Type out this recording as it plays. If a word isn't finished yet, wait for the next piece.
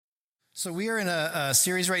So we are in a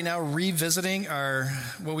series right now revisiting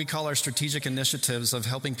what we call our strategic initiatives of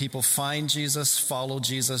helping people find Jesus, follow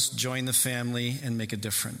Jesus, join the family, and make a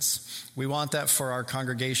difference. We want that for our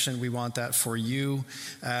congregation. We want that for you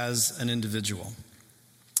as an individual.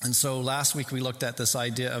 And so last week we looked at this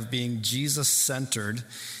idea of being Jesus-centered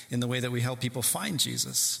in the way that we help people find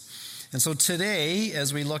Jesus. And so today,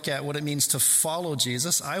 as we look at what it means to follow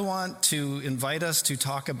Jesus, I want to invite us to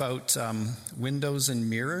talk about windows and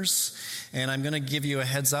mirrors. And I'm going to give you a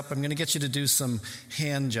heads up. I'm going to get you to do some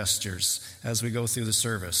hand gestures as we go through the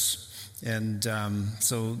service. And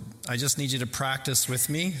so I just need you to practice with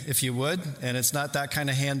me, if you would. And it's not that kind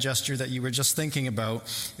of hand gesture that you were just thinking about.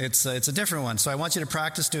 It's a different one. So I want you to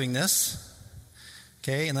practice doing this.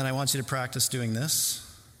 Okay, and then I want you to practice doing this.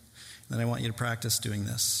 And then I want you to practice doing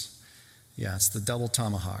this. Yeah, it's the double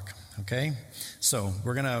tomahawk, okay? So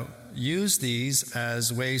we're going to use these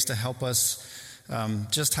as ways to help us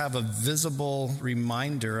just have a visible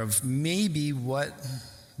reminder of maybe what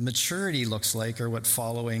maturity looks like or what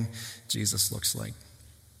following Jesus looks like.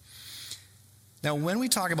 Now, when we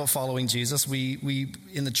talk about following Jesus, we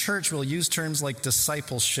in the church will use terms like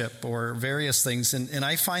discipleship or various things, and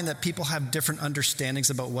I find that people have different understandings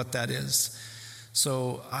about what that is.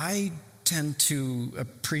 So I tend to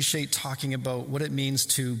appreciate talking about what it means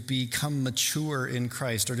to become mature in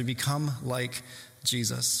Christ or to become like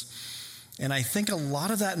Jesus. And I think a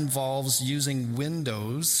lot of that involves using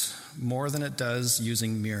windows more than it does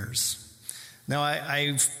using mirrors. Now,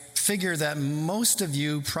 I figure that most of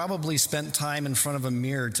you probably spent time in front of a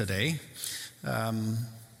mirror today.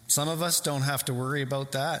 Some of us don't have to worry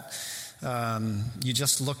about that. You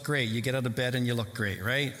just look great. You get out of bed and you look great,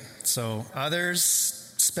 right? So others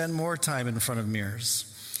spend more time in front of mirrors.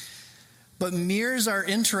 But mirrors are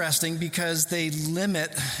interesting because they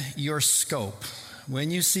limit your scope.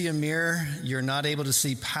 When you see a mirror, you're not able to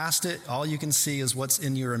see past it. All you can see is what's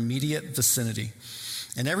in your immediate vicinity.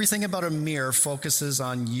 And everything about a mirror focuses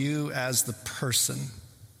on you as the person.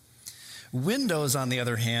 Windows, on the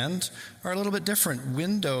other hand, are a little bit different.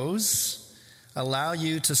 Windows allow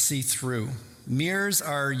you to see through. Mirrors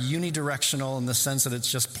are unidirectional in the sense that it's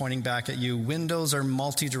just pointing back at you. Windows are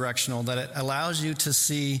multidirectional, that it allows you to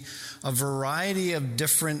see a variety of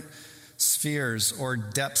different spheres or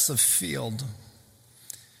depths of field.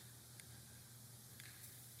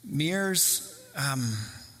 Mirrors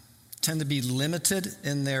tend to be limited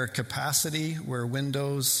in their capacity, where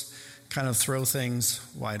windows kind of throw things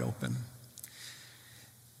wide open.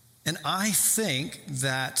 And I think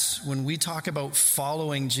that when we talk about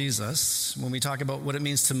following Jesus, when we talk about what it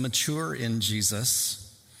means to mature in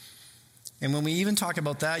Jesus, and when we even talk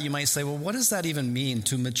about that, you might say, well, what does that even mean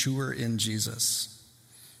to mature in Jesus?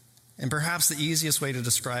 And perhaps the easiest way to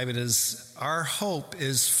describe it is our hope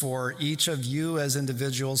is for each of you as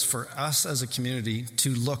individuals, for us as a community,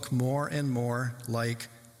 to look more and more like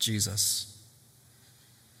Jesus.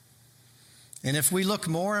 And if we look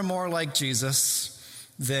more and more like Jesus,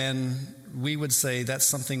 then we would say that's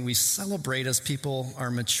something we celebrate as people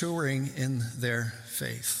are maturing in their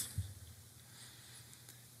faith.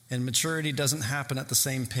 And maturity doesn't happen at the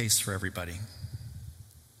same pace for everybody.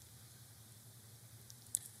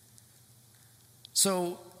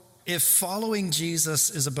 So if following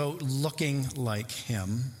Jesus is about looking like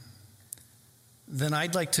him, then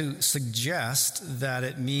I'd like to suggest that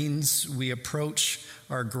it means we approach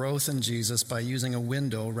our growth in Jesus by using a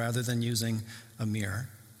window rather than using a mirror.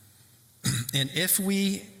 And if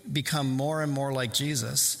we become more and more like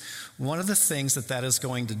Jesus, one of the things that is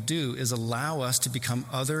going to do is allow us to become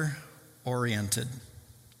other-oriented.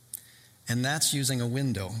 And that's using a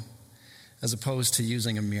window as opposed to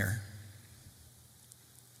using a mirror.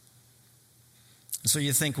 So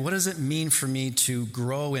you think, what does it mean for me to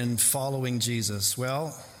grow in following Jesus?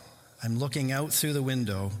 Well, I'm looking out through the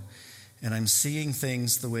window and I'm seeing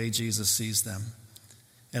things the way Jesus sees them.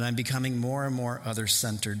 And I'm becoming more and more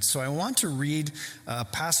other-centered. So I want to read a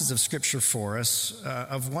passage of scripture for us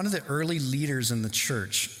of one of the early leaders in the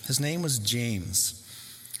church. His name was James.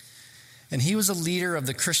 And he was a leader of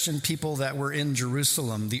the Christian people that were in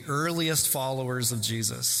Jerusalem, the earliest followers of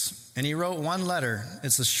Jesus. And he wrote one letter.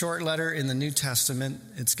 It's a short letter in the New Testament.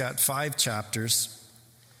 It's got 5 chapters.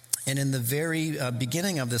 And in the very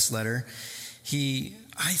beginning of this letter, he,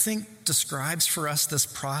 I think, describes for us this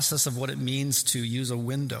process of what it means to use a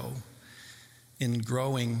window in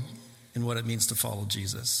growing in what it means to follow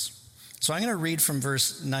Jesus. So I'm going to read from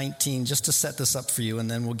verse 19 just to set this up for you, and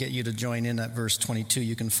then we'll get you to join in at verse 22.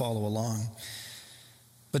 You can follow along.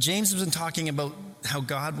 But James has been talking about how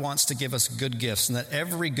God wants to give us good gifts and that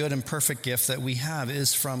every good and perfect gift that we have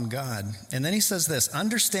is from God. And then he says this,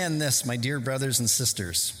 understand this, my dear brothers and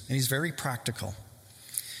sisters. And he's very practical.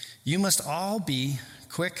 You must all be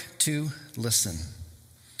quick to listen,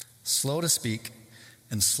 slow to speak,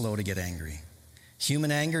 and slow to get angry.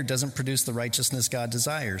 Human anger doesn't produce the righteousness God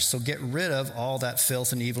desires. So get rid of all that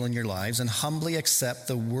filth and evil in your lives and humbly accept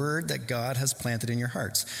the word that God has planted in your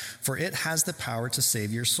hearts, for it has the power to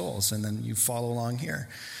save your souls. And then you follow along here.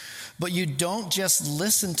 But you don't just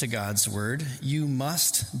listen to God's word, you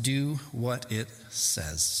must do what it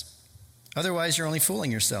says. Otherwise, you're only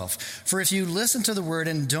fooling yourself. For if you listen to the word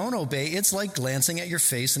and don't obey, it's like glancing at your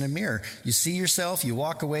face in a mirror. You see yourself, you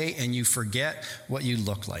walk away, and you forget what you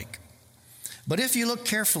look like. But if you look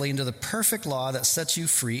carefully into the perfect law that sets you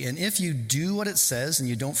free, and if you do what it says and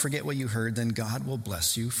you don't forget what you heard, then God will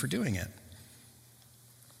bless you for doing it.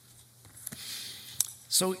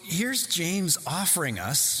 So here's James offering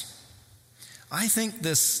us, I think,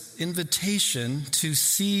 this invitation to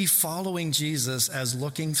see following Jesus as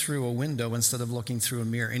looking through a window instead of looking through a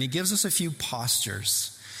mirror. And he gives us a few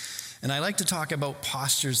postures. And I like to talk about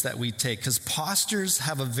postures that we take, because postures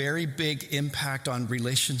have a very big impact on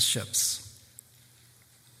relationships.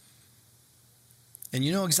 And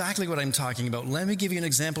you know exactly what I'm talking about. Let me give you an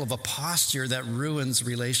example of a posture that ruins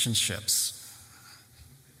relationships.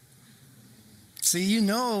 See, you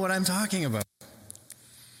know what I'm talking about.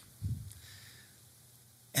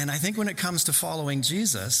 And I think when it comes to following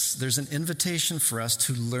Jesus, there's an invitation for us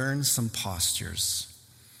to learn some postures.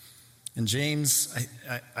 And James,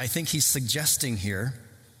 I think he's suggesting here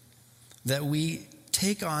that we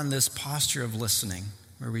take on this posture of listening,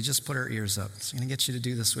 where we just put our ears up. So I'm going to get you to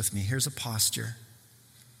do this with me. Here's a posture.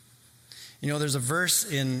 You know, there's a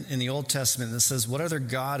verse in the Old Testament that says, what other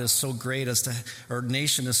God is so great as to, or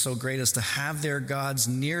nation is so great as to have their gods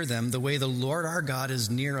near them the way the Lord our God is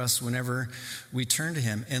near us whenever we turn to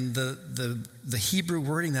him. And the Hebrew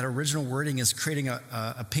wording, that original wording, is creating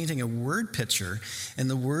painting a word picture. And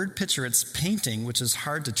the word picture it's painting, which is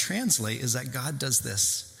hard to translate, is that God does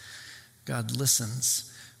this. God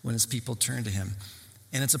listens when his people turn to him.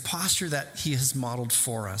 And it's a posture that he has modeled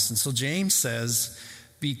for us. And so James says,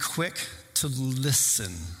 be quick to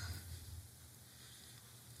listen.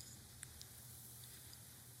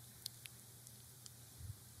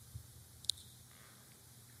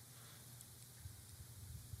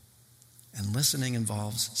 And listening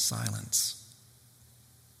involves silence.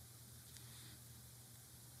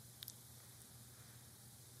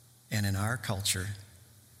 And in our culture,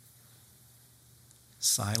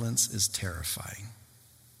 silence is terrifying.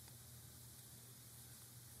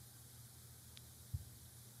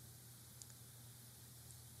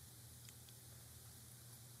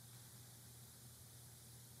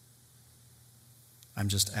 I'm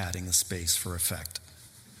just adding the space for effect.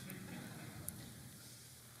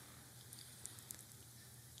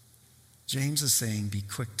 James is saying, be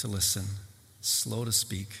quick to listen, slow to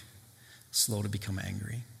speak, slow to become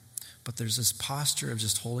angry. But there's this posture of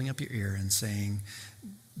just holding up your ear and saying,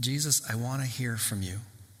 Jesus, I want to hear from you.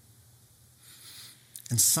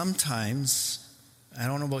 And sometimes, I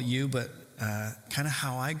don't know about you, but kind of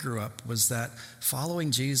how I grew up was that following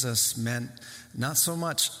Jesus meant not so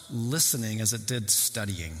much listening as it did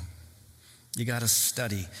studying. You got to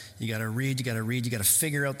study, you got to read, you got to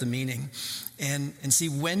figure out the meaning. And see,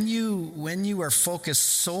 when you are focused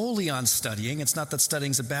solely on studying, it's not that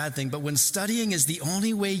studying's a bad thing, but when studying is the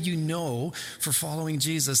only way you know for following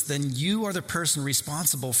Jesus, then you are the person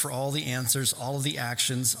responsible for all the answers, all of the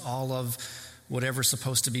actions, all of whatever's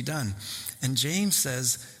supposed to be done. And James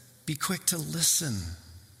says, be quick to listen.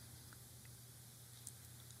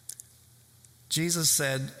 Jesus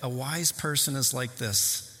said, a wise person is like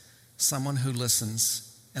this, someone who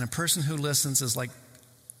listens. And a person who listens is like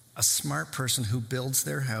a smart person who builds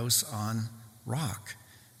their house on rock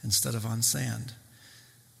instead of on sand.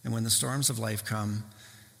 And when the storms of life come,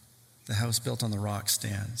 the house built on the rock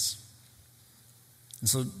stands. And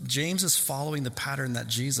so James is following the pattern that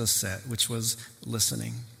Jesus set, which was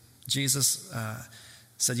listening. Jesus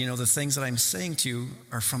said, you know, the things that I'm saying to you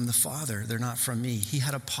are from the Father. They're not from me. He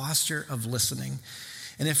had a posture of listening.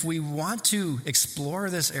 And if we want to explore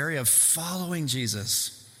this area of following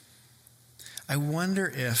Jesus, I wonder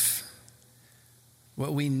if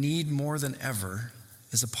what we need more than ever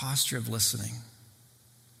is a posture of listening,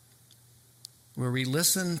 where we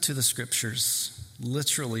listen to the scriptures,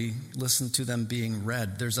 literally listen to them being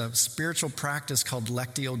read. There's a spiritual practice called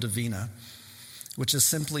Lectio Divina, which is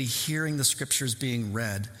simply hearing the scriptures being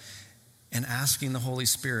read and asking the Holy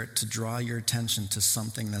Spirit to draw your attention to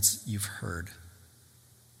something you've heard.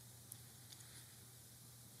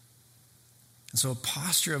 And so a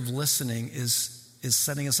posture of listening is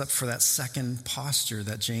setting us up for that second posture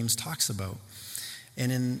that James talks about.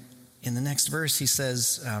 And in the next verse, he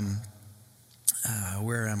says,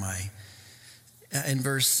 where am I? In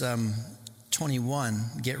verse 21,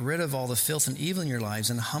 get rid of all the filth and evil in your lives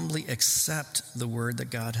and humbly accept the word that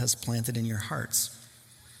God has planted in your hearts.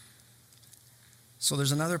 So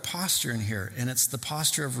there's another posture in here, and it's the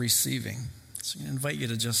posture of receiving. So I invite you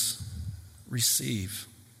to just receive.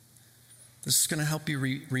 This is going to help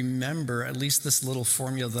you remember at least this little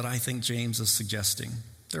formula that I think James is suggesting.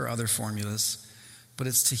 There are other formulas, but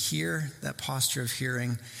it's to hear, that posture of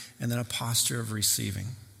hearing, and then a posture of receiving.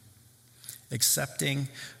 Accepting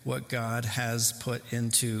what God has put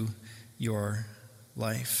into your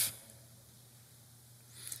life.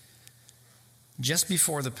 Just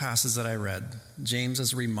before the passage that I read, James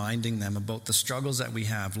is reminding them about the struggles that we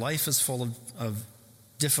have. Life is full of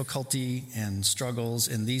difficulty and struggles,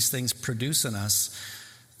 and these things produce in us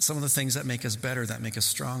some of the things that make us better, that make us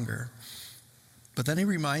stronger. But then he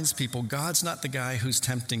reminds people, God's not the guy who's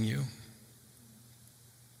tempting you.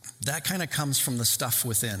 That kind of comes from the stuff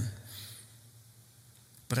within.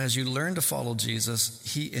 But as you learn to follow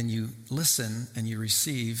Jesus, and you listen and you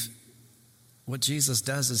receive, what Jesus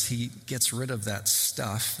does is he gets rid of that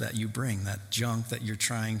stuff that you bring, that junk that you're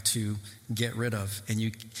trying to get rid of. And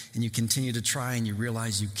you continue to try and you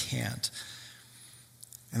realize you can't.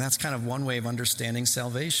 And that's kind of one way of understanding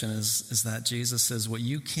salvation is that Jesus says, what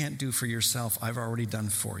you can't do for yourself, I've already done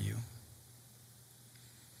for you.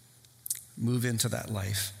 Move into that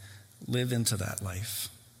life. Live into that life.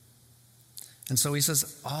 And so he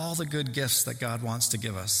says, all the good gifts that God wants to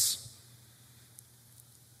give us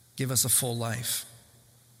a full life.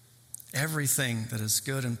 Everything that is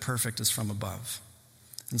good and perfect is from above.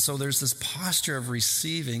 And so there's this posture of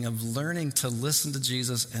receiving, of learning to listen to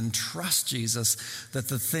Jesus and trust Jesus, that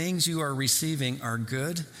the things you are receiving are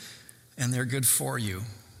good and they're good for you.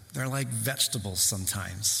 They're like vegetables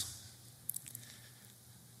sometimes.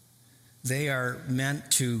 They are meant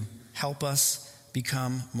to help us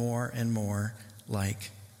become more and more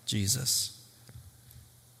like Jesus.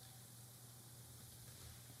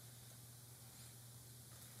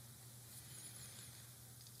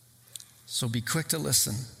 So be quick to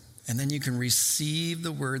listen, and then you can receive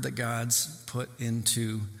the word that God's put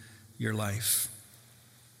into your life.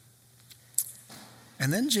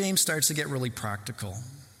 And then James starts to get really practical.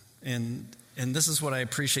 And this is what I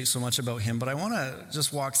appreciate so much about him, but I want to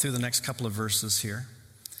just walk through the next couple of verses here.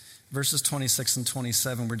 Verses 26 and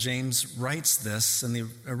 27, where James writes this, and the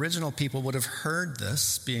original people would have heard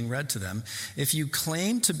this being read to them. If you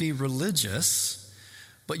claim to be religious,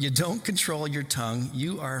 but you don't control your tongue,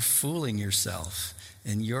 you are fooling yourself,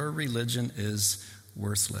 and your religion is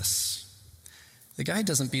worthless. The guy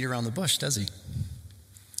doesn't beat around the bush, does he?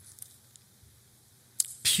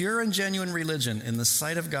 Pure and genuine religion in the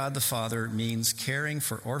sight of God the Father means caring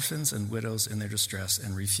for orphans and widows in their distress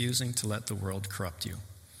and refusing to let the world corrupt you.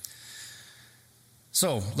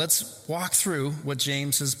 So let's walk through what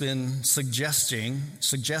James has been suggesting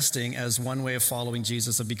as one way of following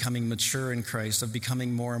Jesus, of becoming mature in Christ, of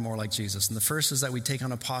becoming more and more like Jesus. And the first is that we take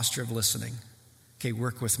on a posture of listening. Okay,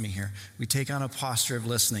 work with me here. We take on a posture of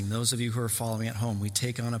listening. Those of you who are following at home, we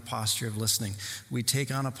take on a posture of listening. We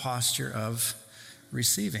take on a posture of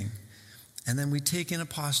receiving. And then we take in a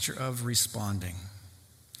posture of responding.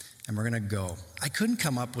 And we're going to go. I couldn't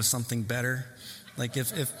come up with something better. Like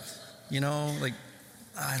if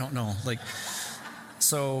I don't know.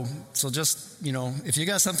 So just, if you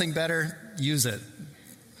got something better, use it.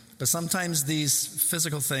 But sometimes these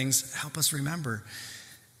physical things help us remember.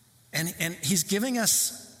 And he's giving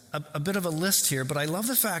us a bit of a list here, but I love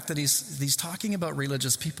the fact that he's talking about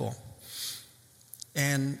religious people.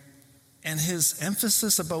 And his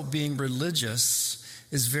emphasis about being religious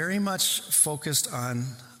is very much focused on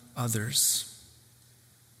others.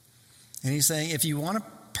 And he's saying, if you want to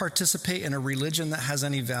participate in a religion that has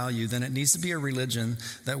any value, then it needs to be a religion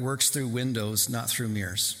that works through windows, not through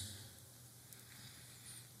mirrors.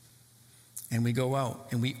 And we go out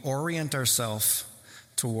and we orient ourselves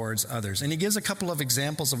towards others. And he gives a couple of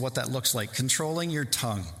examples of what that looks like. Controlling your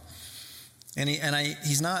tongue. And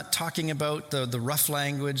he's not talking about the rough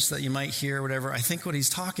language that you might hear or whatever. I think what he's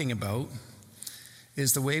talking about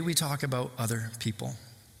is the way we talk about other people.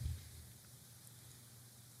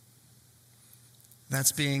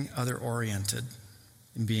 That's being other-oriented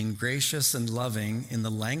and being gracious and loving in the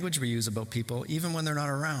language we use about people, even when they're not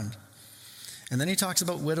around. And then he talks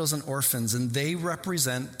about widows and orphans, and they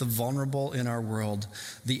represent the vulnerable in our world,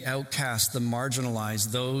 the outcast, the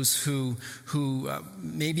marginalized, those who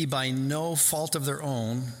maybe by no fault of their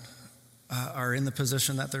own are in the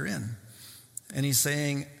position that they're in. And he's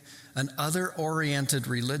saying an other-oriented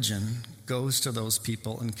religion goes to those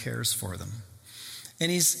people and cares for them. And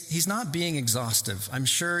he's not being exhaustive. I'm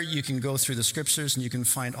sure you can go through the scriptures and you can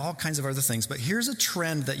find all kinds of other things, but here's a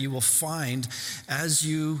trend that you will find as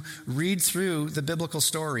you read through the biblical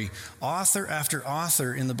story. Author after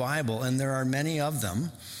author in the Bible, and there are many of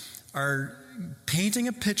them, are painting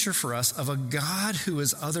a picture for us of a God who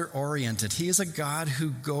is other-oriented. He is a God who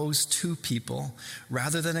goes to people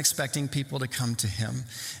rather than expecting people to come to him.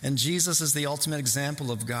 And Jesus is the ultimate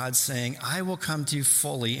example of God saying, I will come to you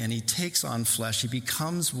fully, and he takes on flesh. He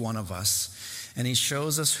becomes one of us, and he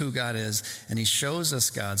shows us who God is, and he shows us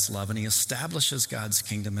God's love, and he establishes God's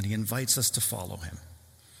kingdom, and he invites us to follow him.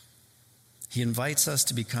 He invites us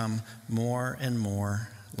to become more and more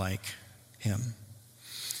like him.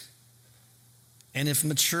 And if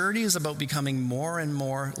maturity is about becoming more and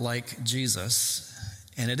more like Jesus,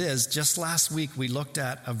 and it is, just last week we looked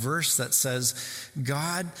at a verse that says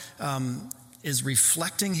God is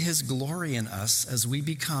reflecting his glory in us as we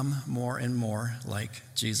become more and more like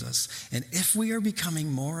Jesus. And if we are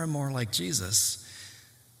becoming more and more like Jesus,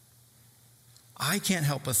 I can't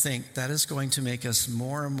help but think that is going to make us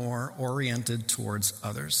more and more oriented towards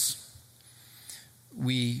others.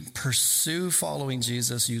 We pursue following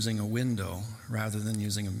Jesus using a window rather than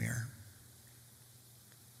using a mirror.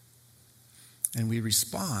 And we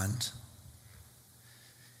respond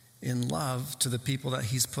in love to the people that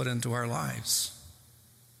he's put into our lives.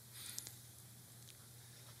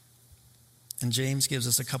 And James gives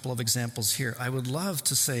us a couple of examples here. I would love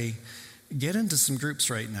to say, get into some groups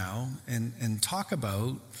right now and talk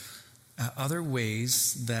about other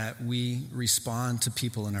ways that we respond to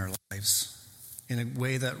people in our lives in a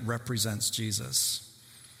way that represents Jesus.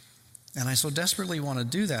 And I so desperately want to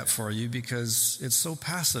do that for you because it's so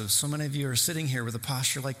passive. So many of you are sitting here with a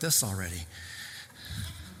posture like this already.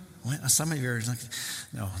 Some of you are like,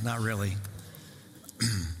 no, not really.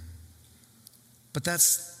 But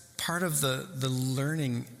that's part of the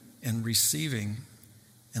learning and receiving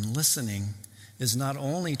and listening is not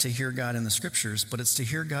only to hear God in the scriptures, but it's to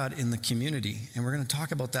hear God in the community. And we're going to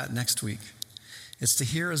talk about that next week. It's to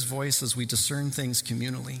hear his voice as we discern things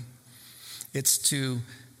communally. It's to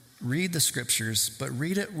read the scriptures, but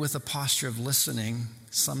read it with a posture of listening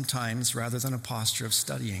sometimes rather than a posture of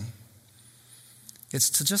studying.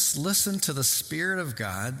 It's to just listen to the Spirit of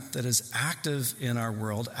God that is active in our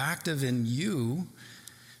world, active in you.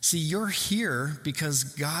 See, you're here because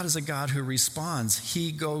God is a God who responds.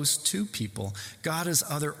 He goes to people. God is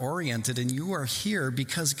other-oriented, and you are here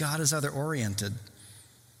because God is other-oriented.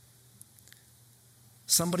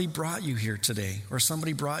 Somebody brought you here today, or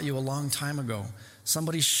somebody brought you a long time ago.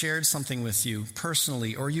 Somebody shared something with you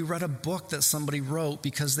personally, or you read a book that somebody wrote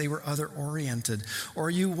because they were other-oriented, or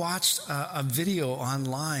you watched a video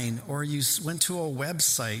online, or you went to a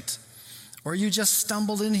website, or you just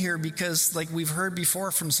stumbled in here because, like we've heard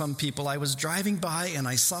before from some people, I was driving by and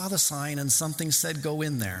I saw the sign and something said, go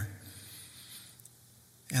in there.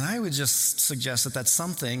 And I would just suggest that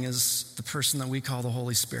something is the person that we call the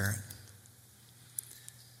Holy Spirit.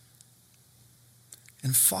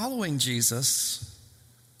 And following Jesus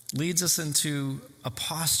leads us into a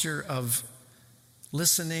posture of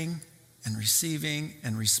listening and receiving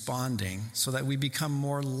and responding so that we become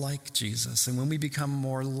more like Jesus. And when we become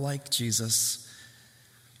more like Jesus,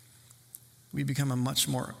 we become a much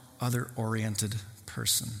more other-oriented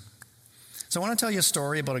person. So I want to tell you a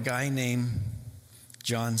story about a guy named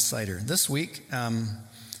John Sider. This week,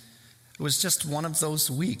 it was just one of those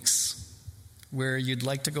weeks where you'd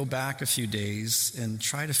like to go back a few days and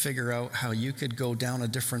try to figure out how you could go down a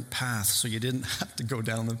different path so you didn't have to go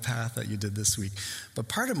down the path that you did this week. But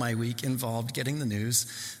part of my week involved getting the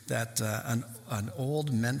news that an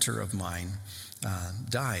old mentor of mine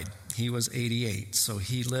died. He was 88, so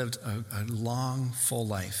he lived a long, full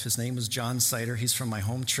life. His name was John Sider. He's from my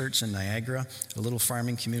home church in Niagara, a little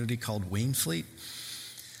farming community called Wainfleet.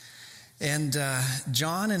 And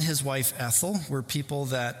John and his wife Ethel were people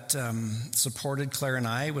that supported Claire and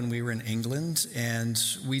I when we were in England. And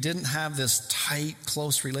we didn't have this tight,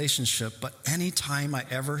 close relationship. But anytime I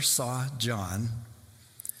ever saw John,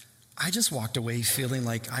 I just walked away feeling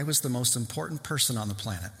like I was the most important person on the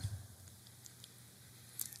planet.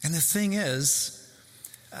 And the thing is,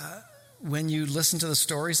 when you listen to the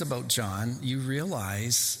stories about John, you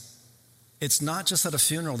realize it's not just at a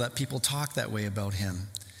funeral that people talk that way about him.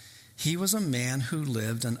 He was a man who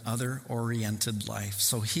lived an other-oriented life.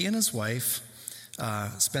 So he and his wife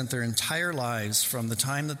spent their entire lives from the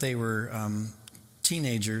time that they were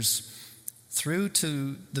teenagers through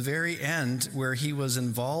to the very end where he was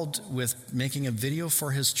involved with making a video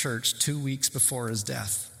for his church 2 weeks before his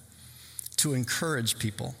death. to encourage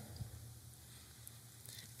people.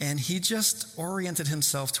 And he just oriented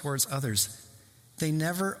himself towards others. They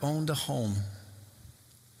never owned a home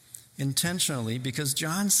intentionally, because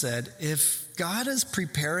John said, if God is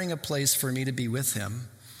preparing a place for me to be with him,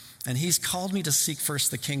 and he's called me to seek first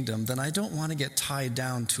the kingdom, then I don't want to get tied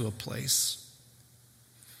down to a place.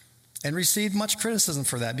 And received much criticism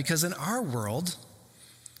for that, because in our world,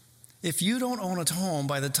 if you don't own a home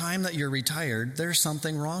by the time that you're retired, there's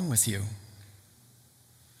something wrong with you.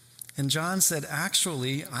 And John said,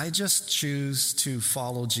 actually, I just choose to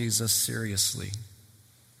follow Jesus seriously.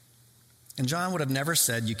 And John would have never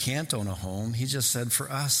said you can't own a home. He just said, for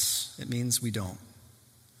us, it means we don't.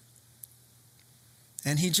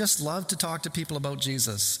 And he just loved to talk to people about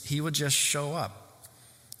Jesus. He would just show up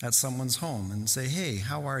at someone's home and say, hey,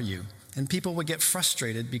 how are you? And people would get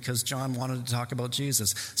frustrated because John wanted to talk about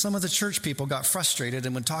Jesus. Some of the church people got frustrated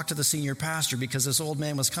and would talk to the senior pastor because this old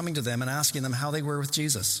man was coming to them and asking them how they were with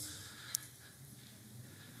Jesus.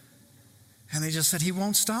 And they just said, he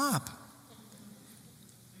won't stop.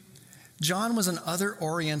 John was an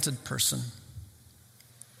other-oriented person.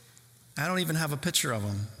 I don't even have a picture of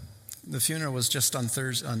him. The funeral was just on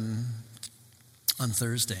Thursday.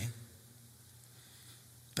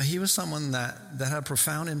 But he was someone that had a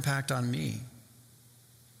profound impact on me.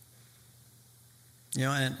 You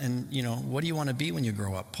know, and you know, what do you want to be when you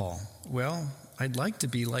grow up, Paul? Well, I'd like to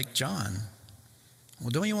be like John. Well,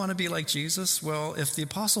 don't you want to be like Jesus? Well, if the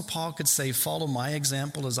Apostle Paul could say, follow my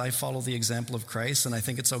example as I follow the example of Christ, and I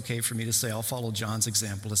think it's okay for me to say I'll follow John's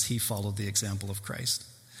example as he followed the example of Christ.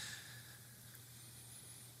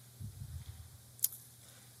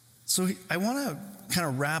 So I want to kind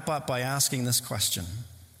of wrap up by asking this question.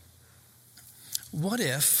 What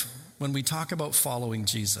if, when we talk about following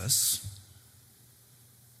Jesus,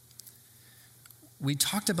 we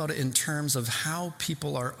talked about it in terms of how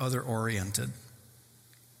people are other-oriented?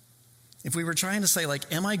 If we were trying to say,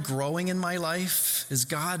 like, am I growing in my life? Is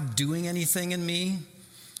God doing anything in me?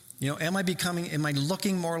 You know, am I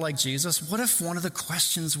looking more like Jesus? What if one of the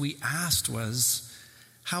questions we asked was,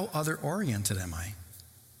 how other-oriented am I?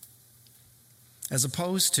 As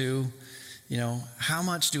opposed to, you know, how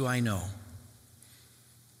much do I know?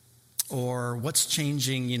 Or what's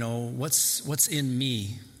changing, you know, what's in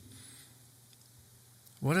me?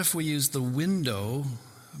 What if we use the window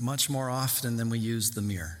much more often than we use the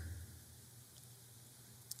mirror?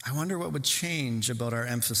 I wonder what would change about our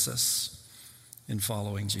emphasis in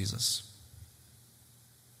following Jesus.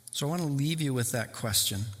 So I want to leave you with that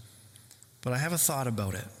question, but I have a thought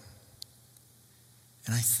about it.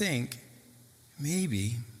 And I think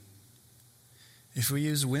maybe if we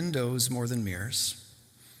use windows more than mirrors,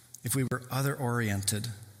 if we were other-oriented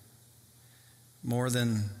more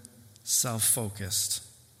than self-focused,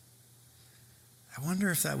 I wonder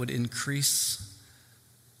if that would increase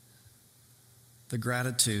the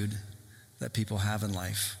gratitude that people have in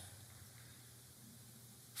life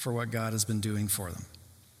for what God has been doing for them.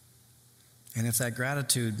 And if that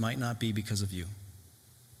gratitude might not be because of you.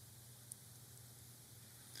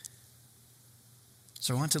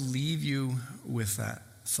 So I want to leave you with that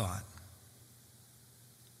thought.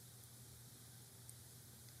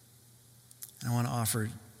 I want to offer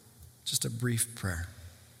just a brief prayer.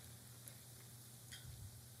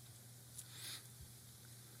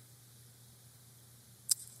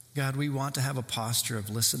 God, we want to have a posture of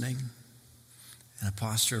listening and a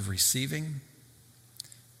posture of receiving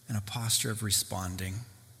and a posture of responding.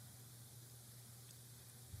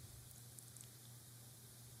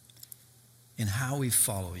 In how we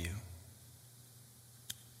follow you.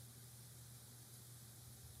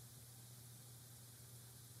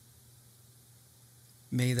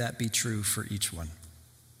 May that be true for each one.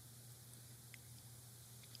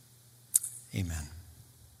 Amen.